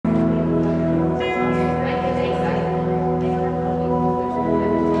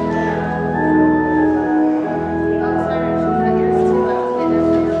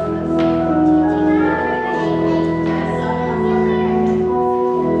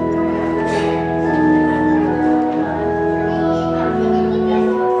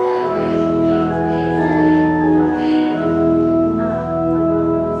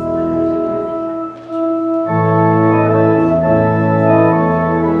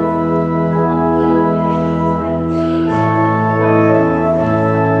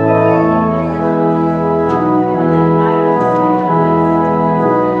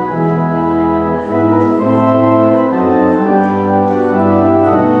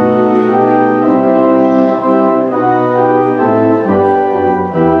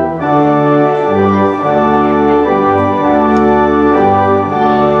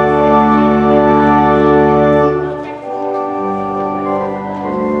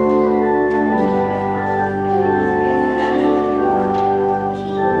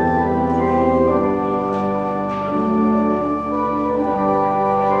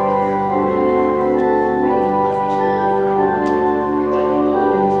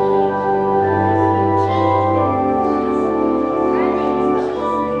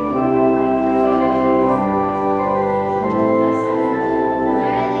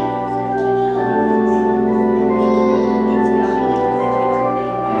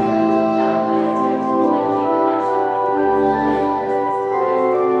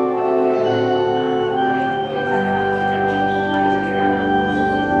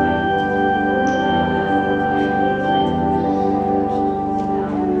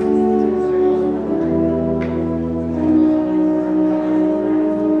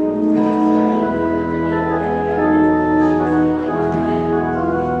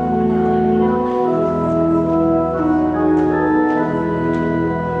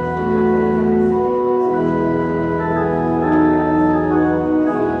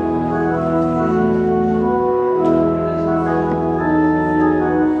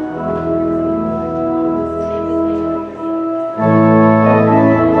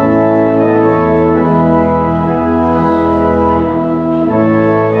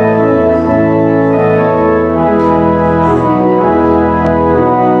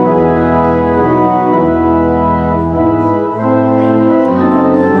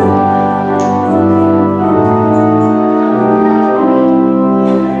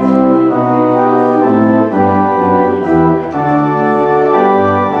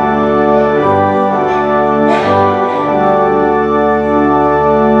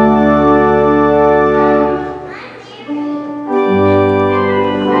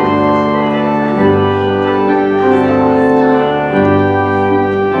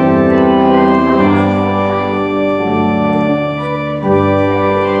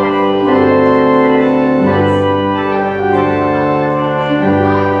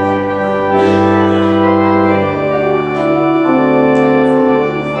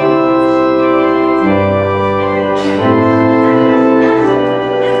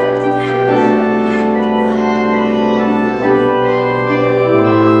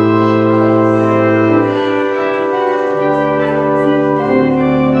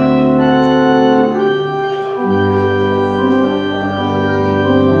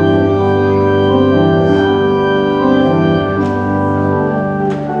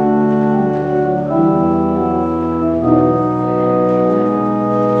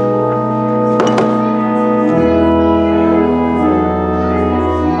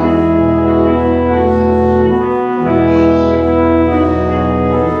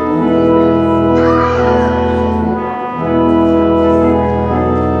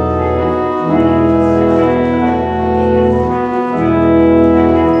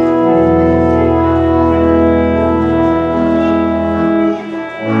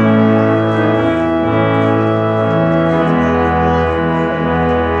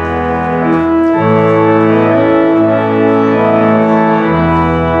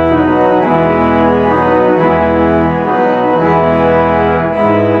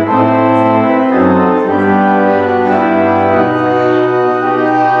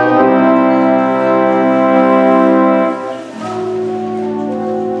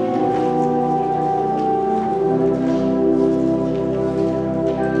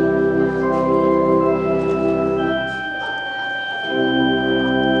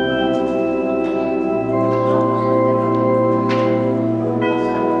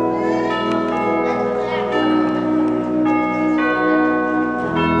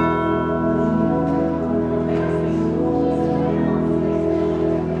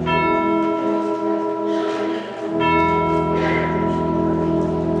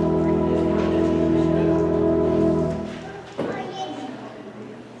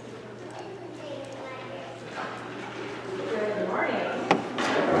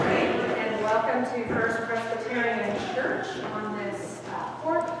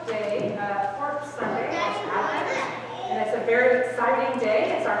very exciting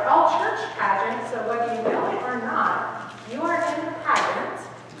day. It's our all-church pageant, so whether you know it or not, you are in the pageant.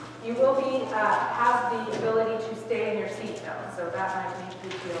 You will be have the ability to stay in your seat, though, so that might make you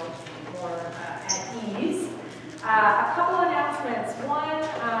feel more at ease. A couple announcements. One,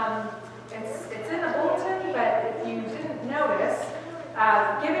 it's in the bulletin, but if you didn't notice,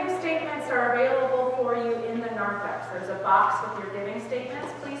 giving statements are available for you in the narthex. There's a box with your giving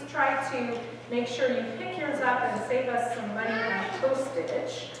statements. Please try to make sure you pick yours up and save us some money on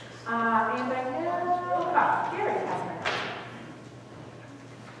postage. And I know, Gary has an announcement.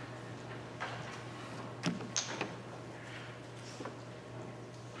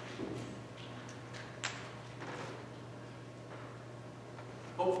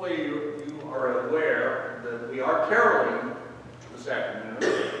 Hopefully you are aware that we are caroling this afternoon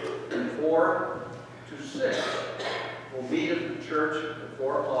from 4 to 6. We'll meet at the church at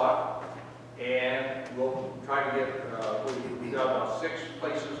 4 o'clock, and we'll try to get, we've got about 6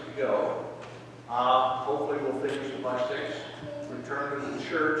 places to go. Hopefully we'll finish it by 6, return to the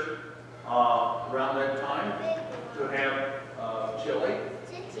church around that time to have chili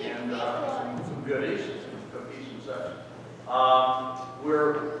and some goodies, some cookies and such.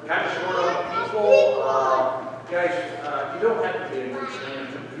 We're kind of short on people. Guys, you don't have to be a Christian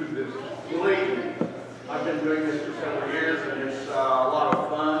to do this. Believe me, I've been doing this for several years, and it's a lot of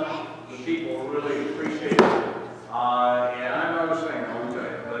fun. The people really appreciate it. And I'm not a singer, I'll tell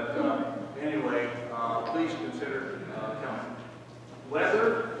you. But anyway, please consider coming.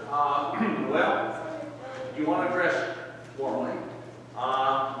 Weather, well, you want to dress warmly.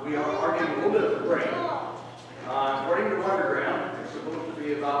 We are getting a little bit of rain. According to Underground, it's supposed to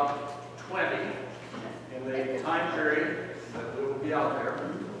be about 20 in the time period that we will be out there.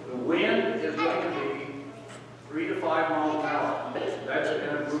 The wind is going to be 3 to 5 miles an hour. That's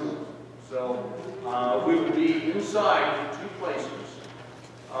an improvement. So we will be inside in 2 places.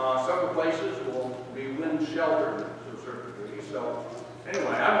 Some places will be wind sheltered to a certain degree. So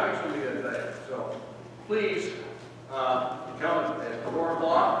anyway, I think it's going to be a good day. So please come at 4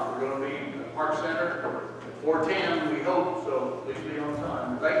 o'clock. We're going to be at Park Center. 4:10, we hope, so please be on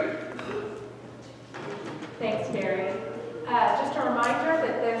time. Thank you. Thanks, Gary. Just a reminder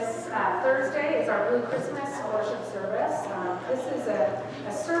that this Thursday is our Blue Christmas worship service. This is a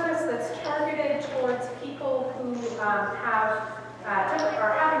service that's targeted towards people who are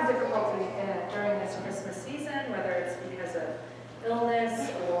having difficulty during this Christmas season, whether it's because of illness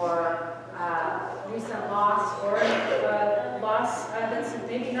or recent loss, or loss that's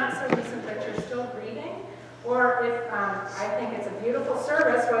maybe not so recent but you're still grieving. Or if, I think it's a beautiful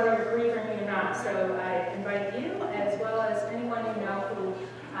service, whether you're grieving or not. So I invite you, as well as anyone you know who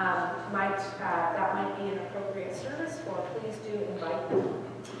that might be an appropriate service for, please do invite them.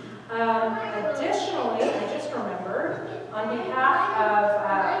 Additionally, I just remembered, on behalf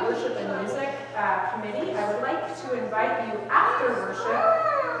of Worship and Music Committee, I would like to invite you after worship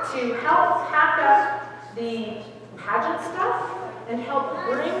to help pack up the pageant stuff and help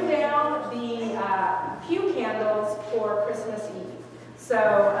bring down the pew candles for Christmas Eve. So,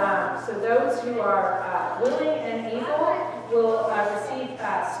 so those who are willing and able will receive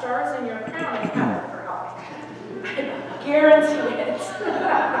stars in your crown and heaven for helping. I guarantee it.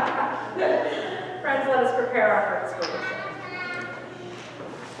 Friends, let us prepare our hearts for worship.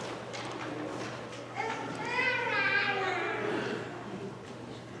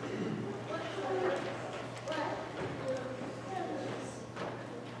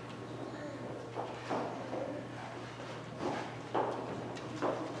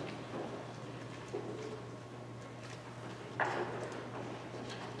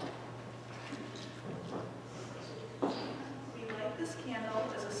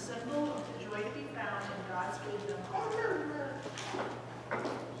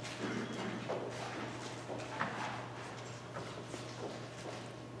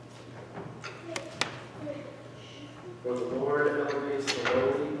 For the Lord elevates the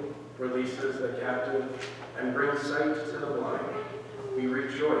lowly, releases the captive, and brings sight to the blind. We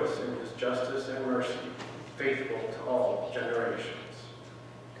rejoice in his justice and mercy, faithful to all generations.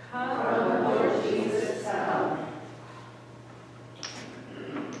 Come, Lord Jesus, come.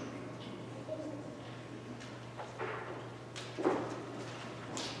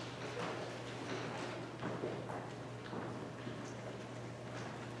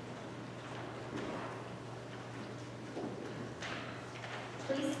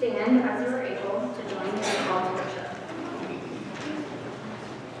 Please stand as you are able to join in the call to worship.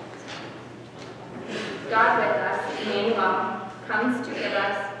 God with us, Emmanuel, comes to give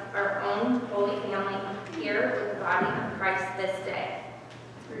us our own holy family here with the body of Christ this day.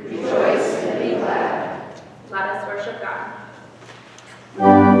 Rejoice and be glad. Let us worship God.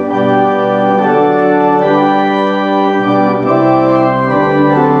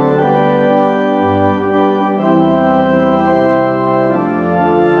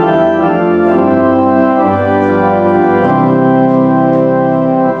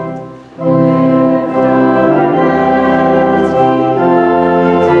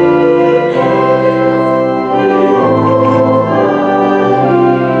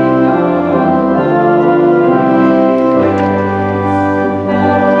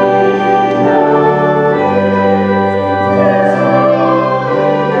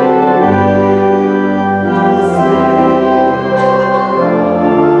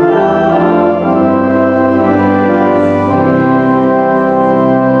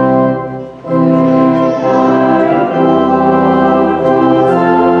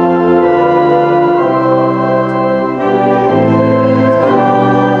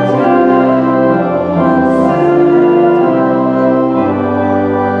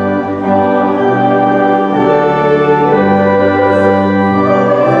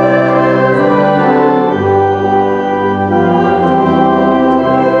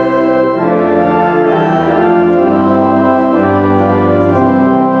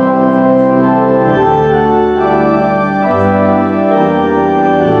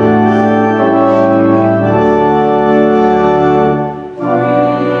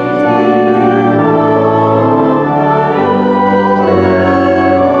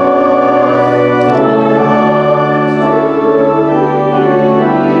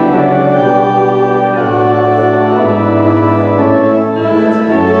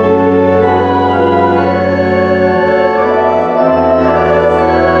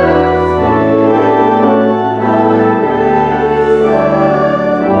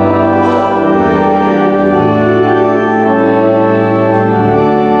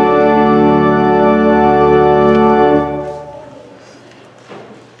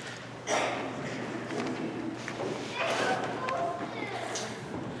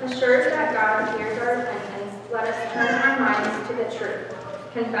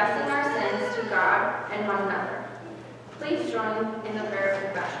 confessing our sins to God and one another. Please join in the prayer of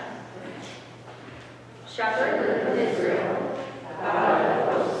confession. Shepherd of Israel, God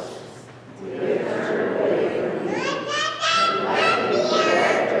of hosts, we have turned away from you, and like the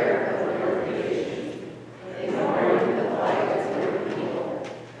director of your creation, ignoring the plight of your people,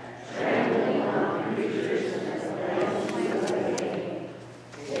 trampling on creatures and plants of the game,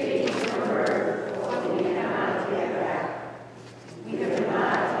 taking from earth what we cannot get back. We have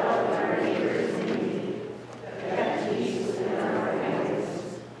not helped our neighbors in need, kept peace within our families,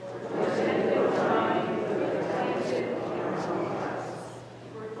 or tended vine planted in our hearts.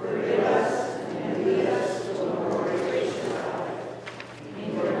 Forgive us and lead us to a more gracious life. In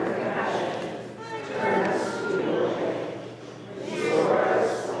your compassion, turn us to your way. Restore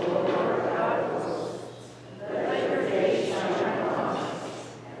us, O Lord God of hosts. Let your face shine upon us,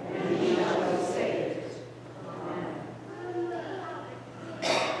 and we shall be saved. Amen.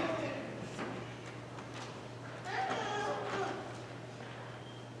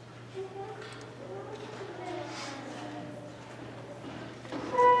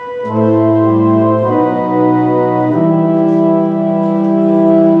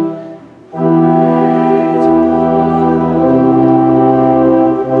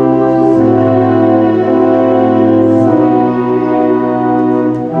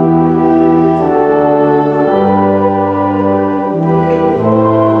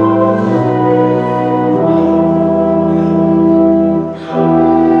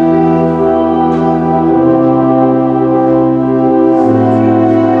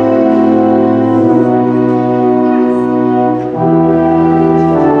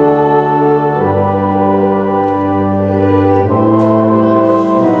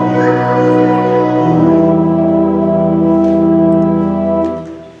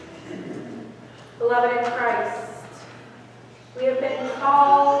 Beloved in Christ, we have been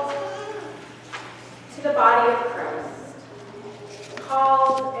called to the body of Christ,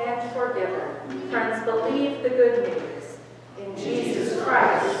 called and forgiven. Friends, believe the good news. In Jesus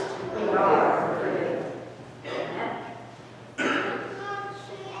Christ, we are forgiven. Amen.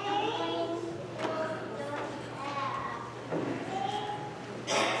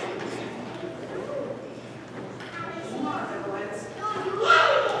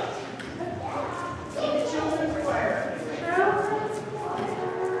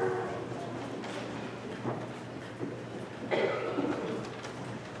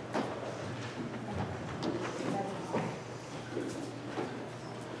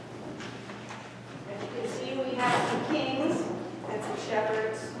 As you can see, we have some kings and some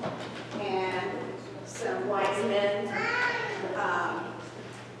shepherds and some wise men.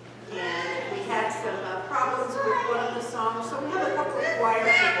 And we had some problems with one of the songs, so we have a couple of choir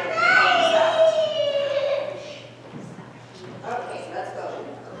people to help us out. Okay, let's go.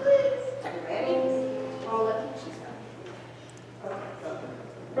 Are you ready? Paula, she's done. Okay, go.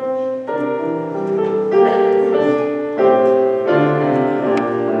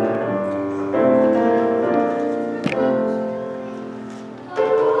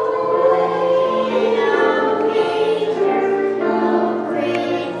 Oh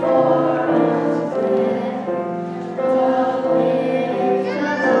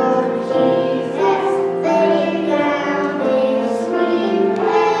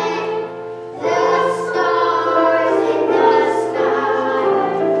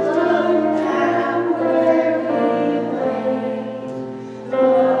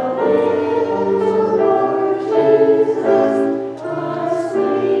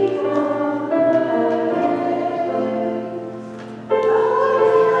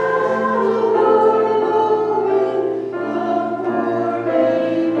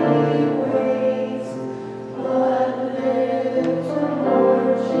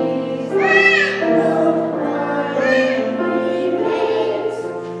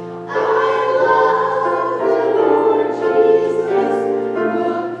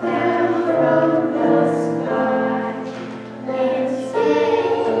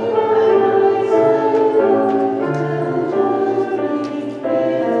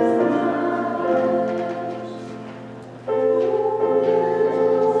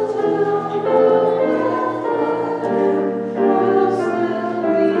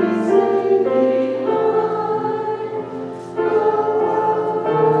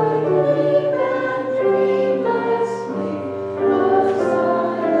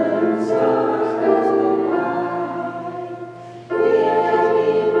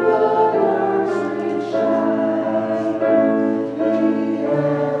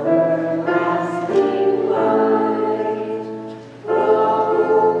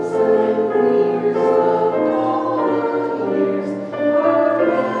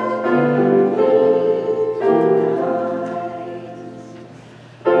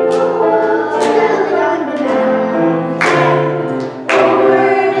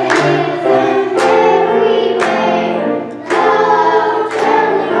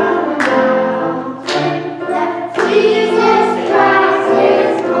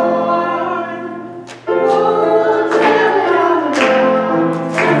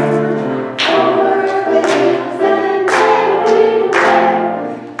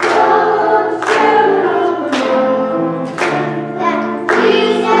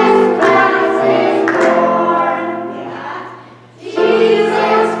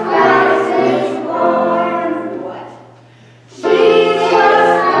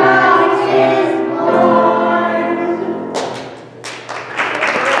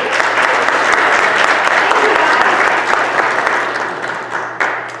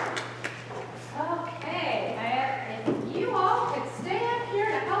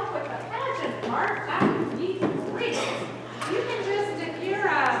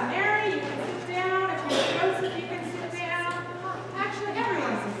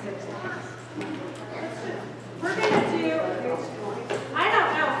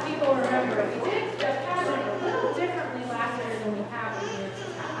remember it. We did the pageant a little differently last year than we have in years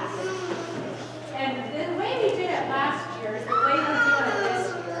past. And the way we did it last year is the way we're doing it this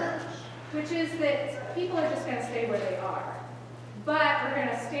year, which is that people are just going to stay where they are. But we're going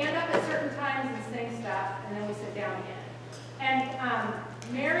to stand up at certain times and sing stuff, and then we sit down again. And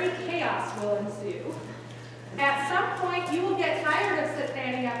merry chaos will ensue. At some point, you will get tired of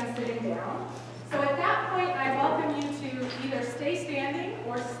standing up and sitting down. So at that point, I welcome you to either stay standing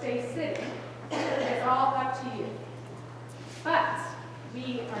or stay sitting. It's all up to you. But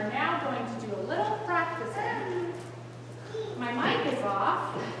we are now going to do a little practicing. My mic is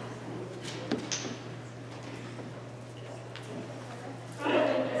off.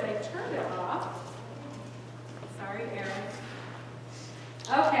 Probably because I turned it off. Sorry, Aaron.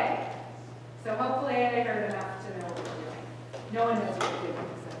 Okay. So hopefully I heard enough to know what we're doing. No one knows what we're doing.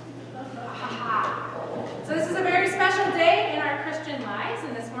 So this is a very special day in our Christian lives,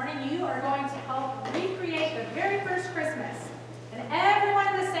 and this morning you are going to help recreate the very first Christmas. And everyone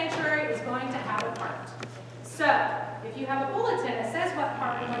in the sanctuary is going to have a part. So, if you have a bulletin, it says what the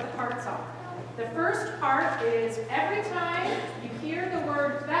parts are. The first part is every time you hear the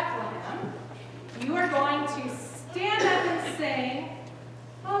word Bethlehem, you are going to stand up and sing,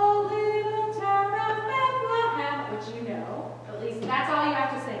 "Oh, little town of Bethlehem," which you know. At least that's all you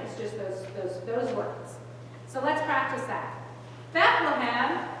have to sing. It's just those words. So let's practice that.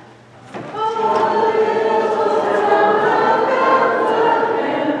 Bethlehem. Oh, little town of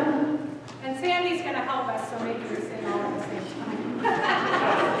Bethlehem. And Sandy's going to help us, so maybe we sing all at the same time.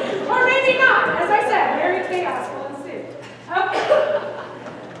 Or maybe not. As I said, merry chaos will ensue. Okay.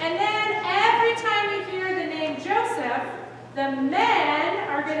 And then every time you hear the name Joseph, the men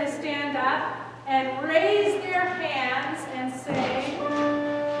are going to stand up and raise their hands and say,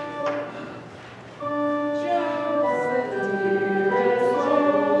 "Joseph, dearest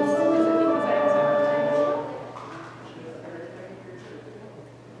Joseph." Is it because I also have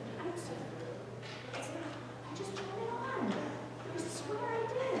time? I just turned it on. I swear I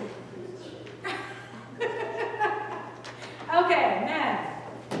did. Okay, men.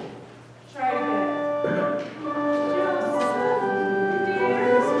 Try it again.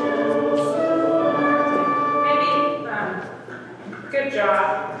 Good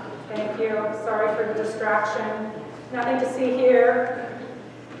job. Thank you. Sorry for the distraction. Nothing to see here.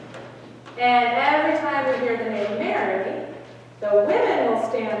 And every time we hear the name Mary, the women will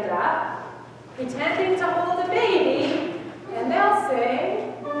stand up, pretending to hold a baby, and they'll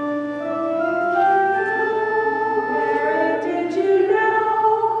sing, "Mary, did you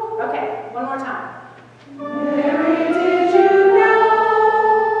know?" Okay, one more time. "Mary, did you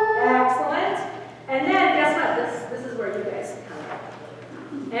know?" Excellent. And then, guess what? This is where you guys come up.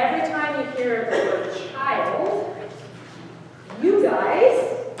 Every time you hear the word child, you guys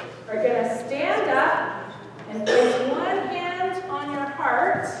are going to stand up and place one hand on your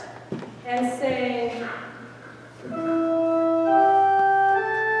heart and say,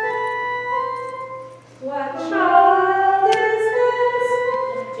 "What child is this?"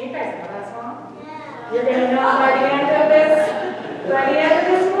 Do you guys know that song? Yeah. You're going to know by the end of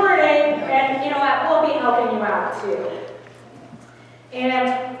this morning, and you know what? We'll be helping you out too.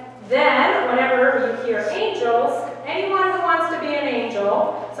 And then, whenever you hear angels, anyone who wants to be an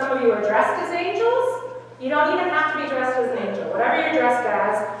angel, some of you are dressed as angels. You don't even have to be dressed as an angel. Whatever you're dressed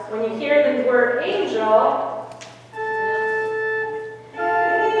as, when you hear the word angel,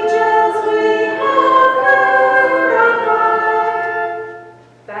 angels we have heard above.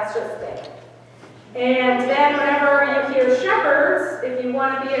 That's just there. And then whenever you hear shepherds, if you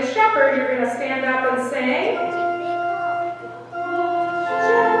want to be a shepherd, you're going to stand up and sing,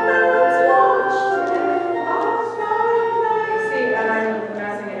 "Shepherds watch their flocks by night." See, and I'm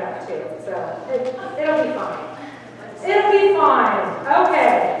messing it up too, so it'll be fine. It'll be fine.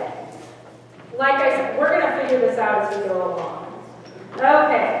 Okay. Like I said, we're going to figure this out as we go along.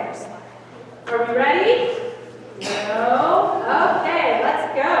 Okay. Are we ready? No? Okay, let's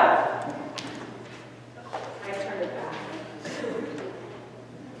go. I turned it back.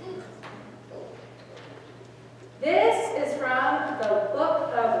 This is from the book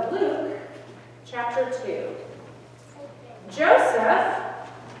of Luke, chapter 2. Joseph,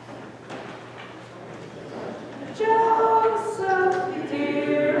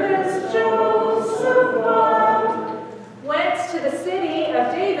 dearest Joseph, went to the city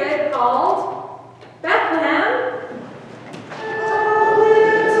of David called Bethlehem.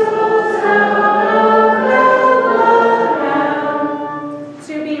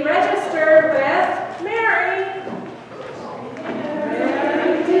 To be registered with Mary.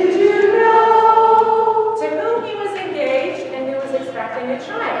 Mary, did you know? To whom he was engaged and who was expecting a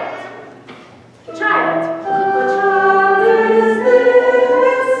child. The child. What child is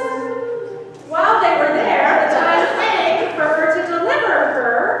this? While they were there, the time came for her to deliver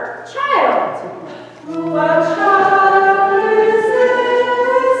her child. What child is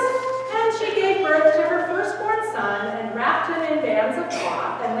this? And she gave birth to her firstborn son and wrapped him in bands of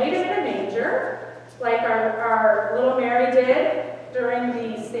cloth and laid him in a manger, like our little Mary did during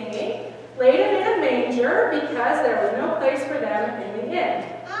the singing. Laid him in a manger because there was no place for them in the inn.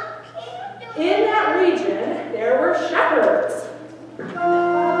 In that region, there were shepherds.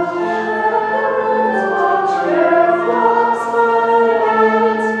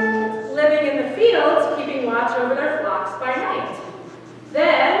 Living in the fields, keeping watch over their flocks by night.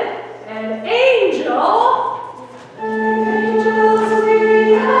 Then an angel, angels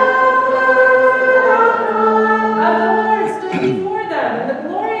we have heard of the Lord stood before them, and the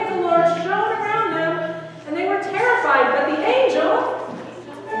glory of the Lord shone around them, and they were terrified. But the angel,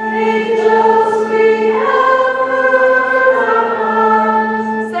 angels we have heard,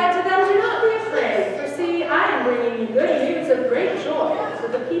 said to them, "Do not be afraid, for see, I am bringing you good news of great joy for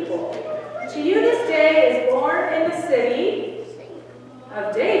the people. To you this day is born in the city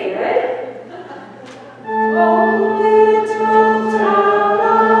of David, oh little town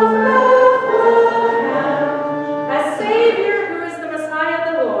of Bethlehem, a Savior who is the Messiah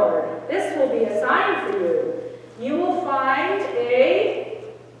the Lord. This will be a sign for you. You will find a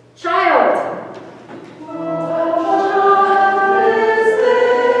child." What child is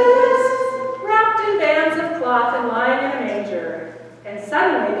this? Wrapped in bands of cloth and lying in a manger. And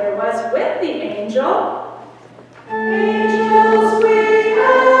suddenly there was with the angel, angels we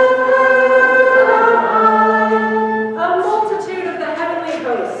have heard on high, a multitude of the heavenly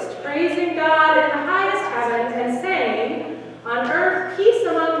host, praising God in the highest heaven and saying, on earth peace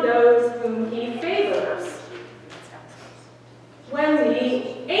among those whom he favors. When the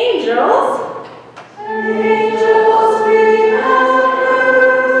angels we have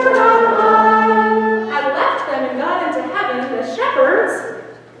heard on high, had left them and gone into heaven, the shepherds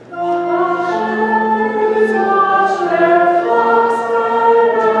watched their flocks by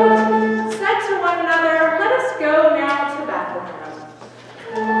night, said to one another, "Let us go now to Bethlehem.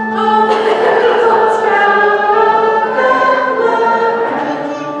 Oh, little town of Bethlehem,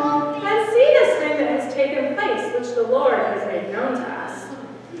 and see this thing that has taken place, which the Lord has made known to us."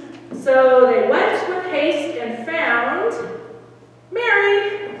 So they went with haste and found Mary.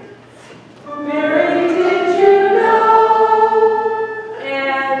 Mary, did you know?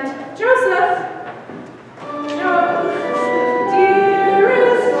 And Joseph,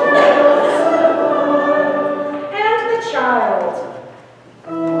 dearest Joseph, and the child.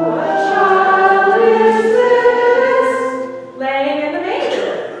 What child is this? Laying in the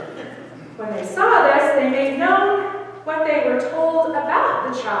manger. When they saw this, they made known what they were told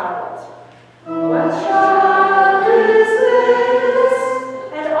about the child. What child is this?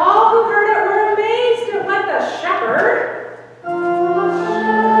 And all who heard it were amazed at what the shepherds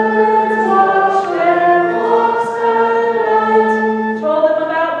watched their flocks by night told them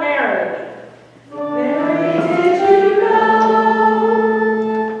about Mary. Mary, did you know?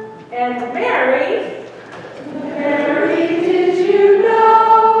 And Mary, did you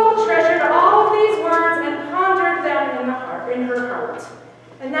know? Treasured all of these words and pondered them in her heart.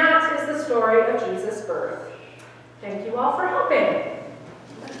 And that is the story of Jesus' birth. Thank you all for helping.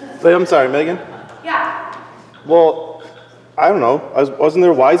 Wait, I'm sorry, Megan. Yeah. Well, I don't know. Wasn't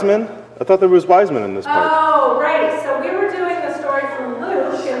there wise men? I thought there was wise men in this part. Oh, right. So we were doing the story from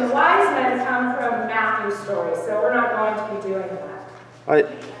Luke, and the wise men come from Matthew's story, so we're not going to be doing that.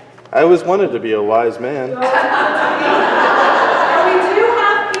 I always wanted to be a wise man. And we do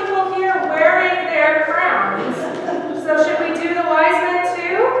have people here wearing their crowns. So should we do the wise men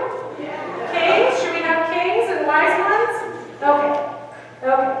too? Kings? Should we have kings and wise ones? Okay.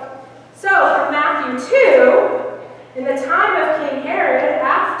 So from Matthew 2, in the time of King Herod,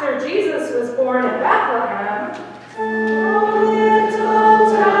 after Jesus was born in Bethlehem, oh,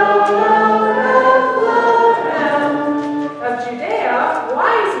 little town of Bethlehem of Judea,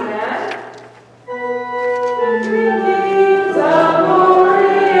 wise men, kings of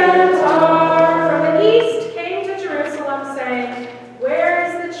Orient from the east came to Jerusalem, saying, "Where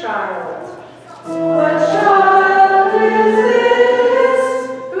is the child? What child is this?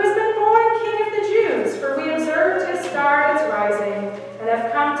 Who has been born King of the Jews? For we observed his star at its rising, and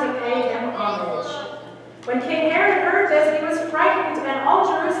have come to pay him homage." When King Herod heard this, he was frightened, and all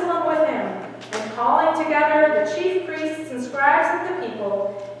Jerusalem with him. And calling together the chief priests and scribes of the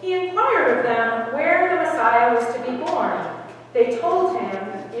people, he inquired of them where the Messiah was to be born. They told him,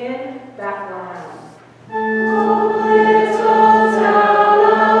 "In Bethlehem." Oh, little town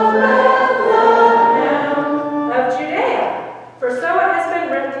of Bethlehem.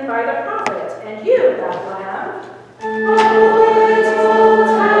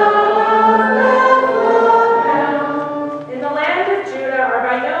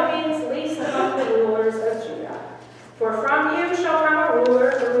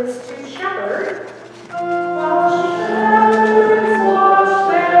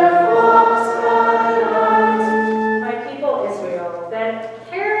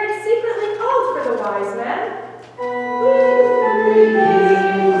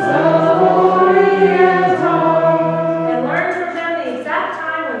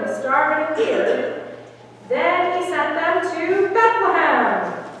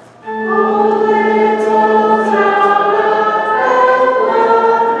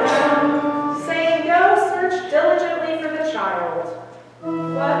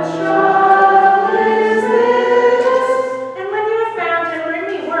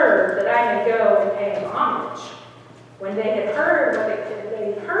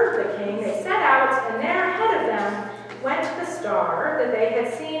 star that they had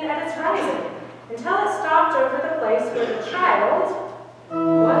seen at its rising, until it stopped over the place where the child,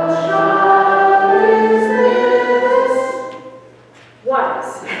 what child is this?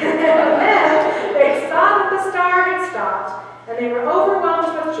 Was. And then they saw that the star had stopped, and they were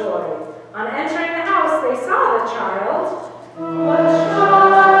overwhelmed with joy. On entering the house, they saw the child. What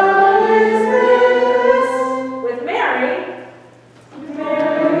child is this? With Mary,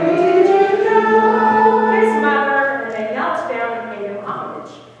 did you know? His mother, and they knelt down and paid him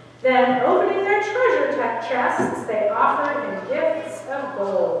homage. Then, opening their treasure chests, they offered him gifts of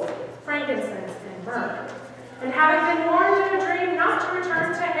gold, frankincense, and myrrh. And having been warned in a dream not to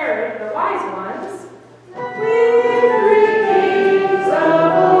return to Herod, the wise ones, we three kings of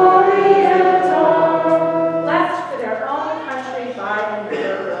Orient are, left for their own country by and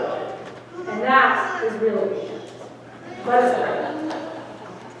road. And that is really the end. Let us pray.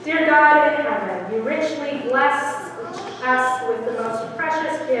 Dear God in heaven, you richly bless us with the most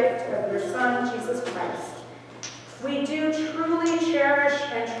precious gift of your Son, Jesus Christ. We do truly cherish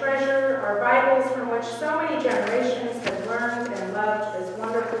and treasure our Bibles from which so many generations have learned and loved this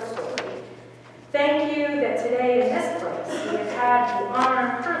wonderful story. Thank you that today in this place we have had the honor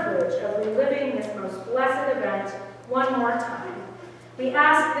and privilege of reliving this most blessed event one more time. We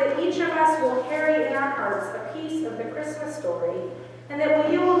ask that each of us will carry in our hearts a piece of the Christmas story, and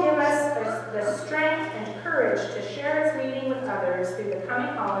that you will give us the strength and courage to share its meaning with others through the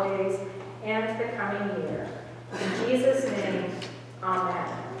coming holidays and the coming year. In Jesus' name, amen.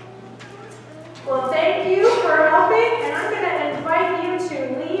 Well, thank you for helping, and I'm going to invite you to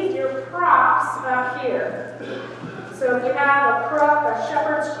leave your props up here. So if you have a crook, a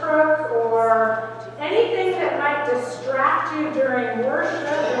shepherd's crook, or anything that might distract you during worship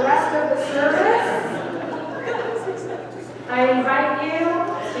the rest of the service, I invite you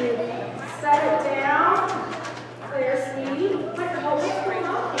to set it down. Claire, sweetie, what's going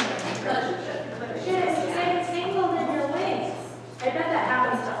on here? It's tangled in your wings. I bet that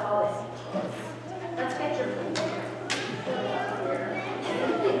happens to all of us. Let's get your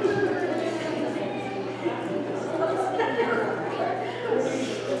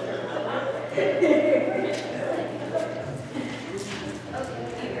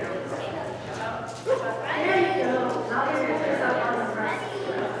There you go. Now just put yourself on the front.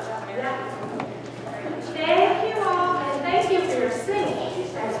 Yeah. Thank you all, and thank you for your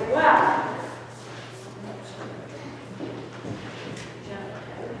singing as well.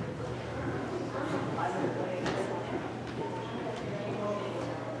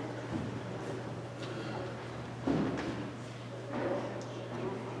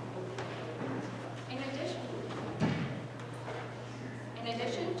 In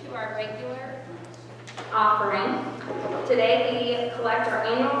addition to our regular offering, today we collect our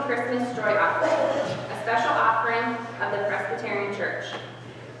annual Christmas Joy Offering, a special offering of the Presbyterian Church.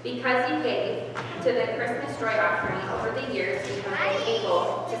 Because you gave to the Christmas Joy Offering over the years, we have been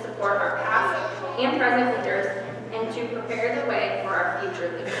able to support our past and present leaders and to prepare the way for our future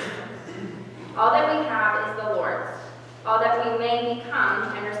leaders. All that we have is the Lord's. All that we may become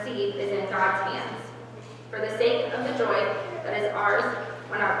and receive is in God's hands. For the sake of the joy that is ours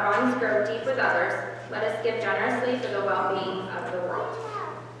when our bonds grow deep with others, let us give generously for the well-being of the world.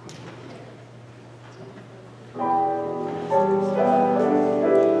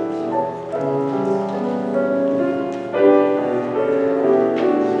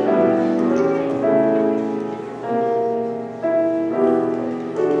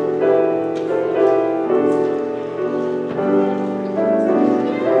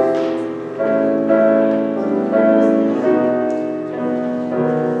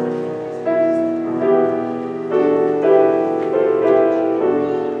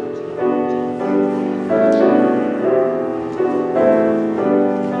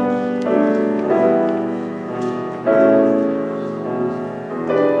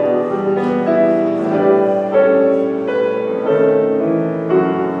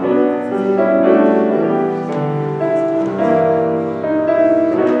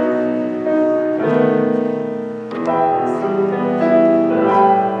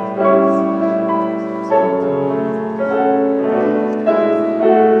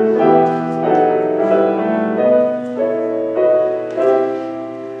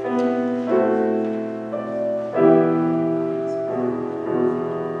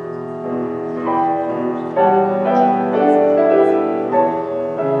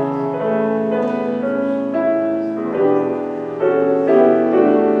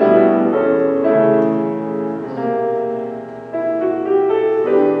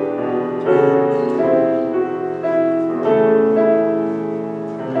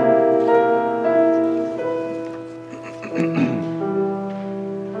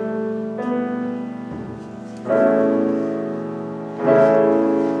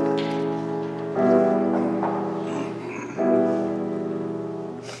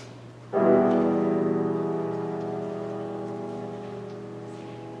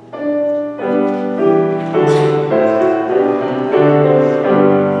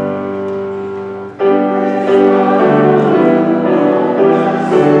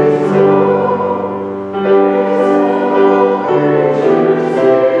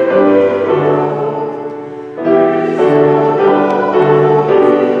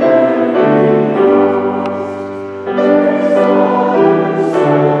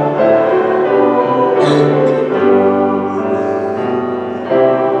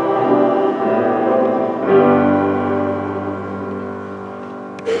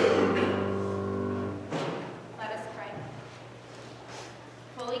 Let us pray.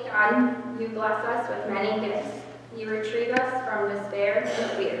 Holy God, you bless us with many gifts. You retrieve us from despair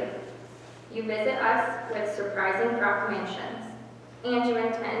and fear. You visit us with surprising proclamations, and you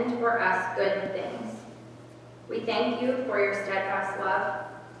intend for us good things. We thank you for your steadfast love,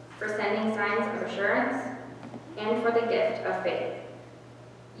 for sending signs of assurance, and for the gift of faith.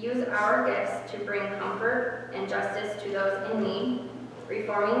 Use our gifts to bring comfort and justice to those in need,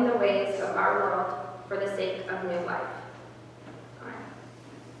 reforming the ways of our world for the sake of new life. Amen.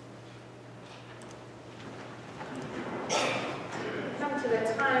 Come to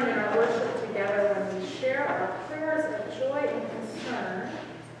the time in our worship together when we share our prayers of joy and concern.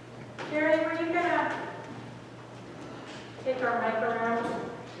 Gary, were you gonna take our mic around?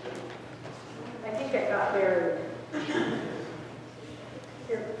 I think it got buried.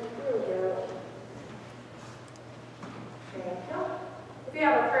 Here we go. Thank you. If you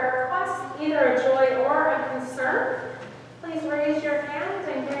have a prayer request, either a joy or a concern, please raise your hand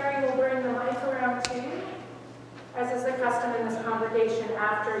and Gary will bring the mic around to you. As is the custom in this congregation,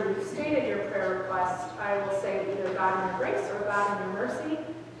 after you've stated your prayer request, I will say either God in your grace or God in your mercy,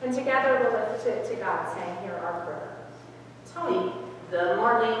 and together we'll lift it to God, saying, hear our prayer. Tony. The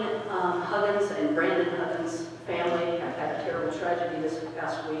Marlene Huggins and Brandon Huggins family have had a terrible tragedy this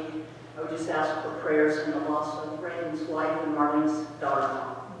past week. I would just ask for prayers in the loss of Brandon's wife and Marlene's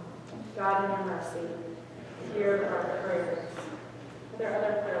daughter-in-law. God in your mercy, hear our prayers. Are there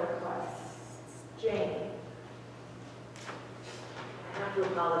other prayer requests? Jane. I have to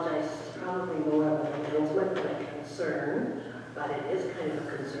apologize. It's probably more of an announcement than a concern, but it is kind of a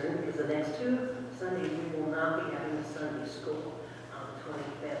concern because the next 2 Sundays we will not be having a Sunday school.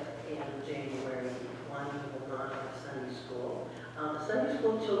 25th and January 1, we will not have Sunday school. The Sunday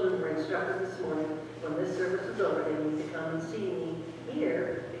school children were instructed this morning, when this service is over, they need to come and see me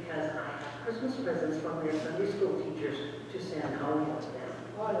here because I have Christmas presents from their Sunday school teachers to send home with them.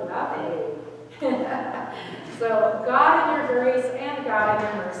 Oh, lovely. So, God in your grace and God in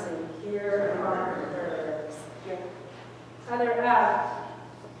your mercy, hear our prayers. Other,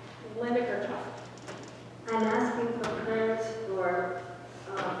 Linda Kirchhoff. I'm asking for prayers for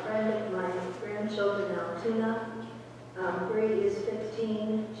a friend of my grandchildren, Altoona. Bree is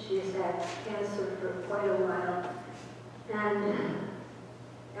 15. She's had cancer for quite a while. And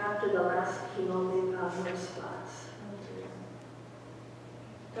after the last chemo, they found more spots.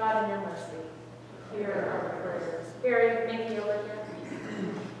 God in your mercy, hear our prayers. Gary, maybe over here.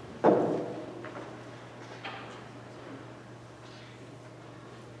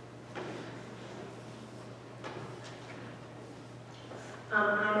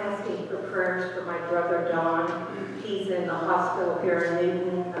 I'm asking for prayers for my brother Don. He's in the hospital here in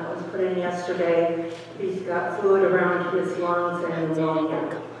Newton. That was put in yesterday. He's got fluid around his lungs and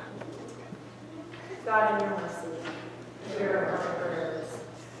pneumonia. God in your mercy, hear our prayers.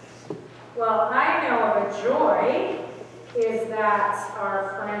 Well, I know of a joy is that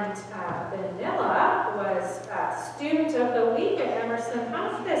our friend Vanilla was Student of the Week at Emerson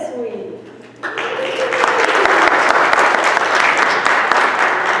House this week.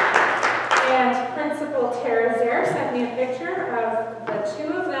 And Principal Tara Zare sent me a picture of the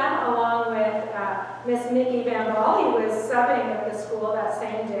 2 of them along with Miss Mickey Van Ball, who was subbing at the school that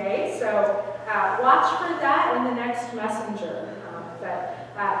same day. So watch for that in the next messenger.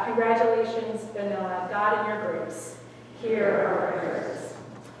 But congratulations, Vanilla. God in your grace, hear our prayers.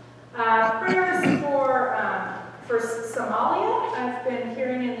 Prayers for Somalia. I've been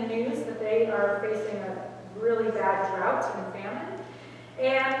hearing in the news that they are facing a really bad drought and famine.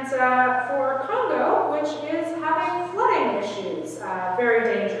 And for Congo, which is having flooding issues, very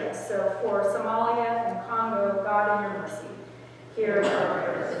dangerous. So for Somalia and Congo, God in your mercy, hear our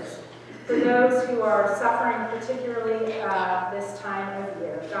prayers. For those who are suffering, particularly this time of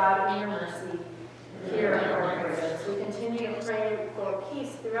year, God in your mercy, hear our prayers. We continue to pray for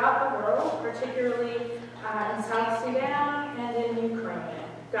peace throughout the world, particularly in South Sudan and in Ukraine.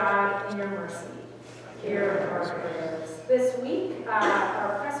 God in your mercy, hear our prayers. This week,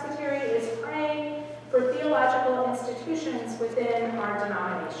 our presbytery is praying for theological institutions within our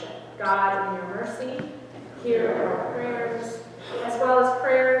denomination. God in your mercy, hear our prayers, as well as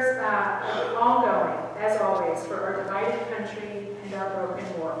prayers ongoing, as always, for our divided country and our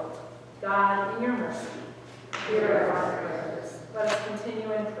broken world. God, in your mercy, hear our prayers. Let us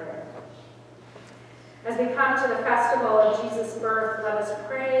continue in prayer. As we come to the festival of Jesus' birth, let us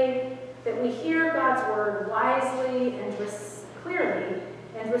pray that we hear God's word wisely and clearly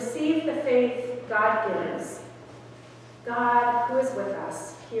and receive the faith God gives. God, who is with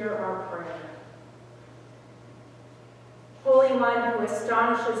us, hear our prayer. Holy One who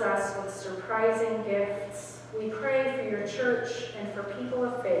astonishes us with surprising gifts, we pray for your church and for people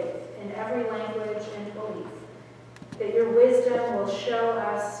of faith in every language and belief, that your wisdom will show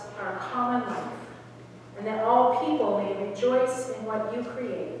us our common life, and that all people may rejoice in what you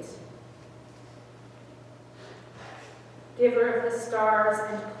create. Giver of the stars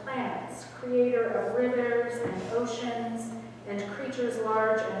and planets, creator of rivers and oceans and creatures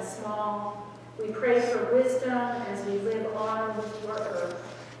large and small, we pray for wisdom as we live on with your earth.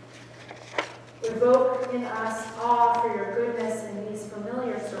 Evoke in us awe for your goodness in these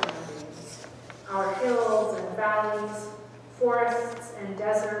familiar surroundings, our hills and valleys, forests and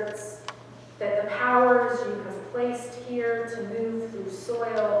deserts, that the powers you have placed here to move through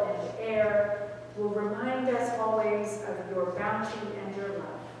soil and air will remind us always of your bounty and your love.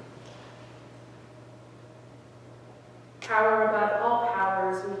 Power above all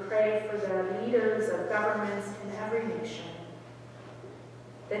powers, we pray for the leaders of governments in every nation,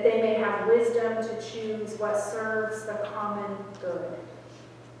 that they may have wisdom to choose what serves the common good.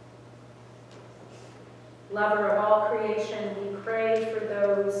 Lover of all creation, we pray for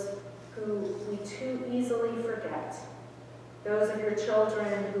those who we too easily forget, those of your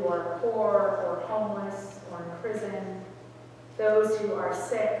children who are poor or homeless or in prison, those who are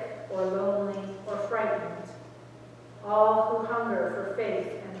sick or lonely or frightened, all who hunger for faith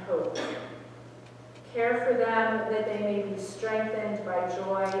and hope. Care for them that they may be strengthened by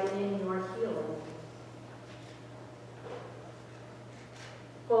joy in your healing.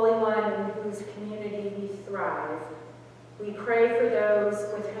 Holy One, in whose community we thrive, we pray for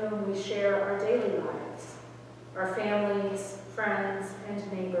those with whom we share our daily lives, our families, friends,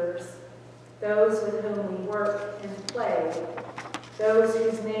 and neighbors, those with whom we work and play, those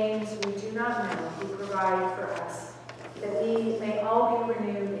whose names we do not know who provide for us, that we may all be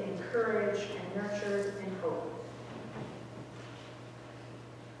renewed in courage and nurtured in hope.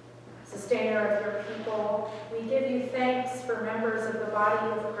 Sustainer of your people, we give you thanks for members of the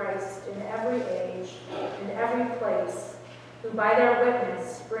body of Christ in every age and every place, who by their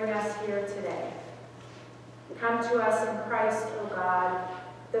witness bring us here today. Come to us in Christ, O God,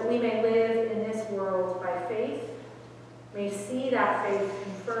 that we may live in this world by faith, may see that faith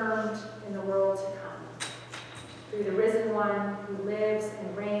confirmed in the world to come. Through the risen one who lives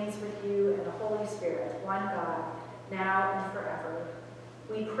and reigns with you and the Holy Spirit, one God, now and forever.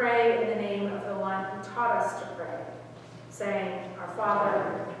 We pray in the name of the one who taught us to pray, saying, Our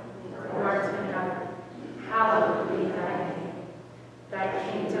Father, who art in heaven, hallowed be thy name.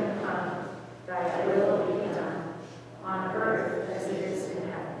 Thy kingdom come, thy will be done, on earth as it is in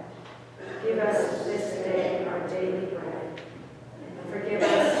heaven. Give us this day our daily bread, and forgive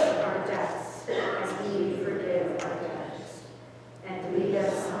us our debts as we forgive our debtors. And lead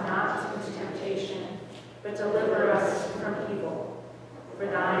us not into temptation, but deliver us from evil. For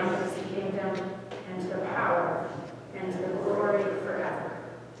thine is the kingdom, and the power, and the glory forever.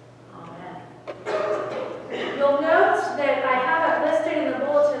 Amen. You'll note that I have it listed in the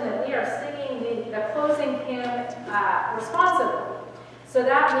bulletin that we are singing the closing hymn responsibly. So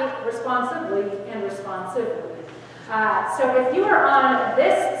that means responsibly and responsively. So if you are on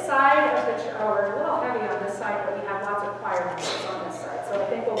this side of the church, or a little heavy on this side, but we have lots of choir members on this side, so I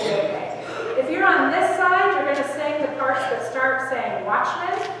think we'll be okay. If you're on this side, you're going to sing the parts that start saying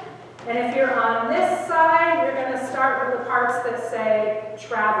Watchman. And if you're on this side, you're going to start with the parts that say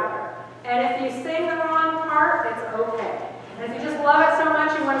Traveler. And if you sing the wrong part, it's okay. And if you just love it so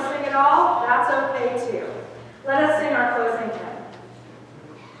much you want to sing it all, that's okay too. Let us sing our closing hymn.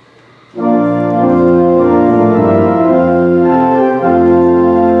 Oh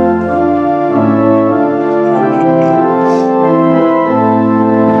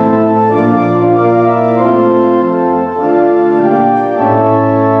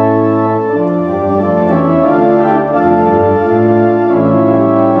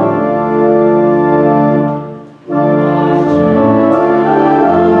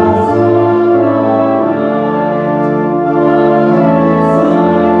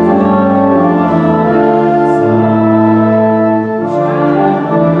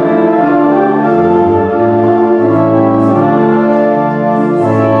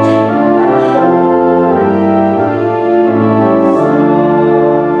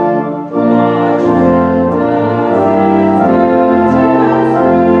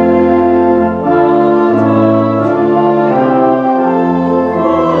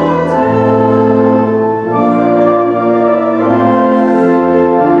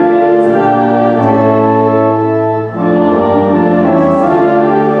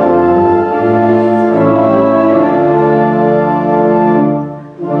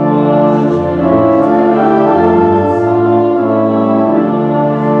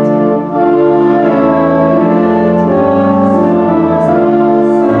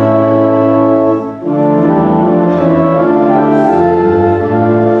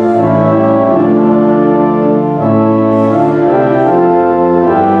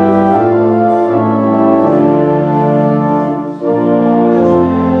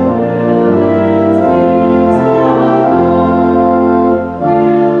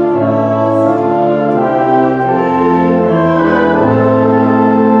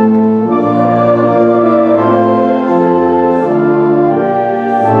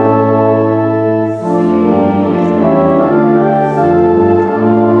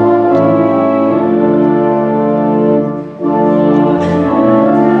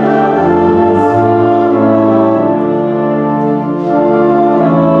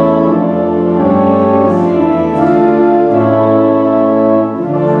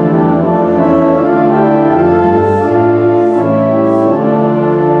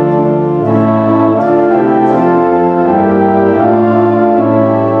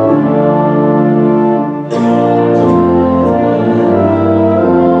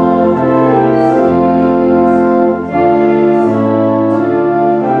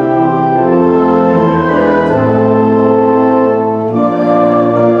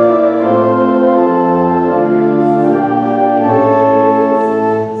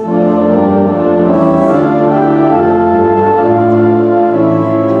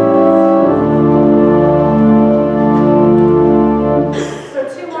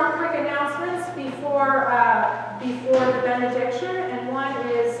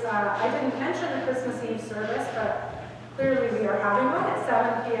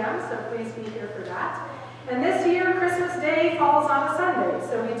 7 p.m., so please be here for that. And this year, Christmas Day falls on a Sunday,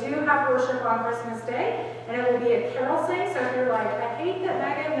 so we do have worship on Christmas Day, and it will be a carol sing. So if you're like, I hate that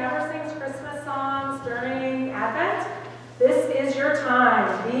Megan never sings Christmas songs during Advent, this is your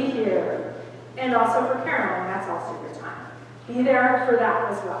time. Be here. And also for caroling, that's also your time. Be there for that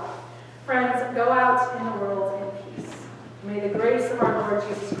as well. Friends, go out in the world in peace. May the grace of our Lord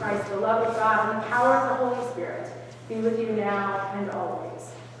Jesus Christ, the love of God, and the power of the Holy Spirit be with you now and always.